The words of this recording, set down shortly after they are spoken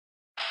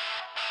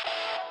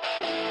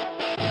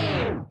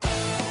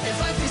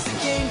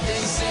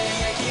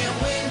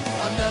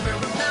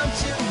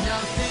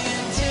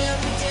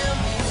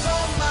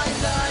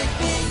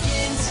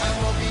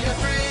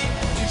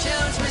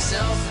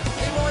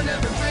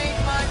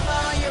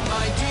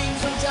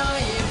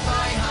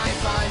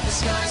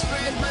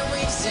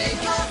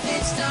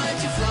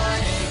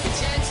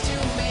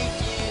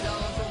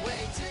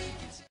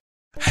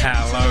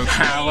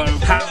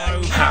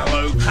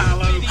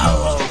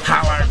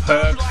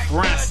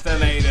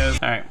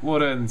procrastinators. Alright,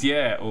 Wardens,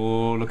 yeah.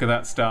 Oh, look at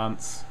that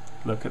stance.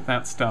 Look at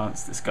that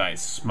stance. This guy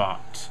is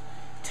smart.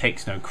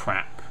 Takes no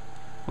crap.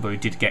 Although he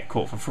did get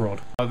caught for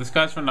fraud. Oh, this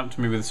guy's running up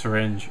to me with a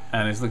syringe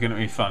and is looking at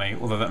me funny,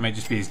 although that may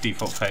just be his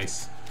default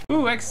face.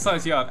 Ooh,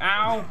 exercise yard.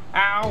 Ow!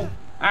 Ow!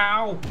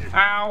 Ow!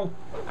 Ow!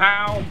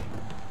 Ow!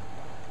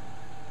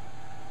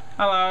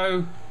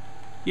 Hello.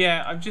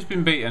 Yeah, I've just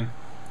been beaten.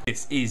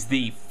 This is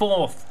the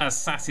 4th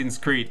Assassin's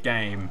Creed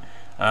game.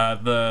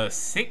 The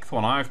 6th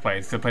one I've played,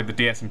 because I played the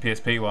DS and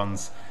PSP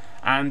ones.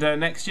 And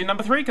next year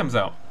number 3 comes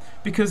out.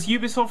 Because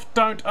Ubisoft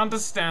don't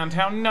understand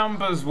how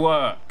numbers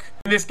work.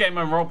 In this game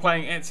I'm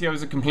role-playing Ezio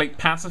as a complete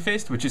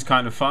pacifist, which is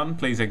kind of fun.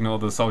 Please ignore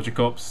the soldier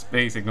corpse.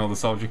 Please ignore the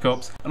soldier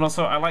corpse. And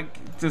also I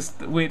like just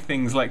weird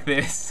things like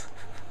this.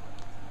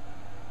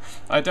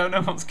 I don't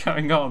know what's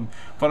going on,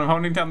 but I'm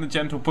holding down the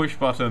gentle push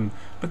button.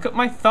 Look at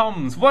my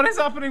thumbs. What is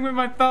happening with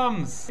my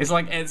thumbs? It's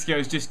like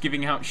Ezio's just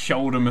giving out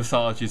shoulder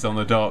massages on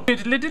the dock.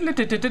 That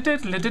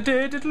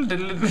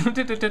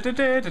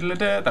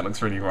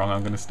looks really wrong.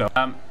 I'm gonna stop.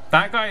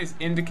 That guy is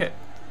indicate.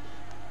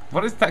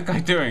 What is that guy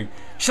doing?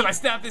 Shall I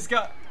stab this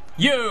guy?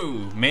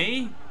 You,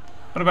 me?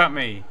 What about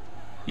me?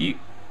 You.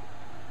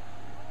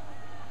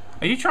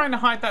 Are you trying to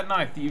hide that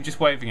knife that you're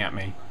just waving at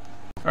me?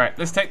 All right,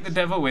 let's take the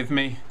devil with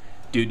me.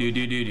 Do do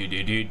do do do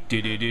do do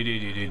do do do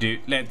do do do.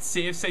 Let's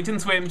see if Satan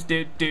swims.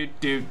 Do do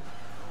do.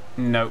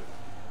 Nope.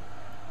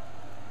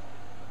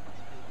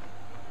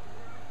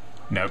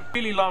 Nope.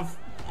 Really love.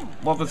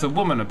 Well, there's a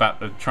woman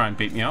about to try and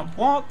beat me up.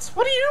 What?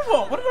 What do you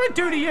want? What did I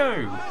do to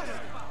you?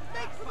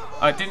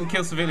 I didn't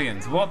kill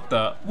civilians. What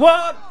the?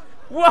 What?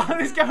 What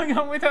is going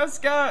on with her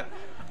skirt?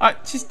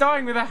 She's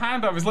dying with her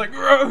hand. I was like,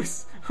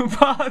 gross.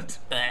 But.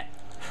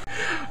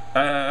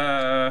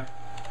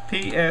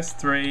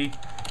 PS3.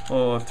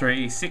 Or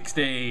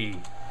 360.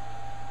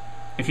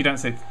 If you don't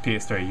say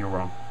PS3, you're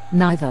wrong.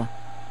 Neither.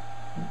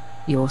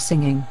 You're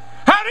singing.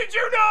 How did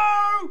you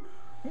know?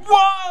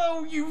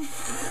 Whoa, you.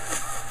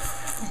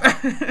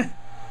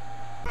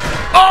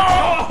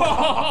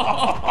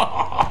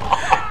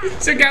 Oh!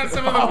 Took out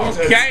some of the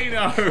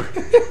volcano.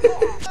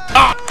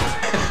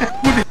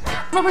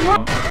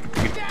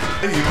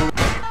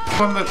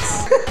 One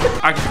that's.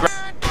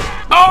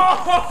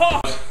 Oh!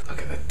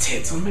 Look at the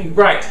tits on me.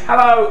 Right.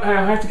 Hello. I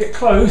have to get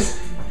close.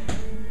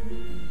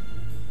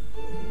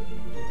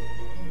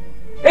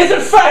 It's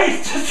a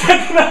face! Just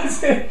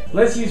recognize it!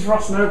 Let's use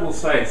Ross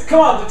Noble's face.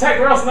 Come on,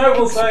 detect Ross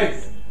Noble's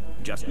face!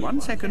 Just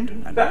 1 second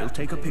and we'll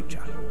take a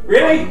picture.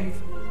 Really?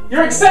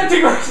 You're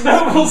accepting Ross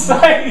Noble's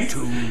face!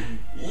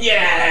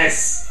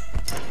 Yes!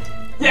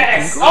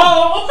 Yes!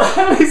 Oh, what the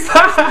hell is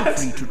that?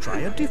 Free to try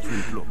a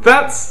different look.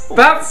 That's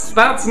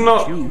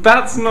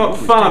not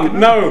fun.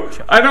 No,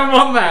 I don't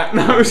want that.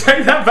 No,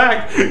 take that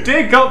back.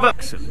 Dear God, that.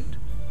 Excellent.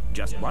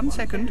 Just 1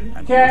 second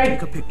and we'll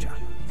take a picture.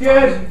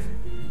 Good.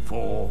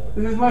 4.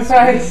 This is my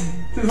face.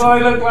 This is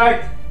what I look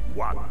like.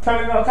 1.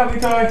 Tell me not, tell me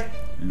toy.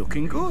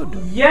 Looking good.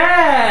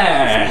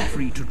 Yeah! Feel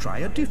free to try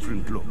a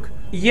different look.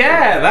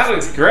 Yeah, that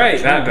looks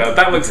great.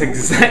 That looks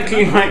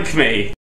exactly like me.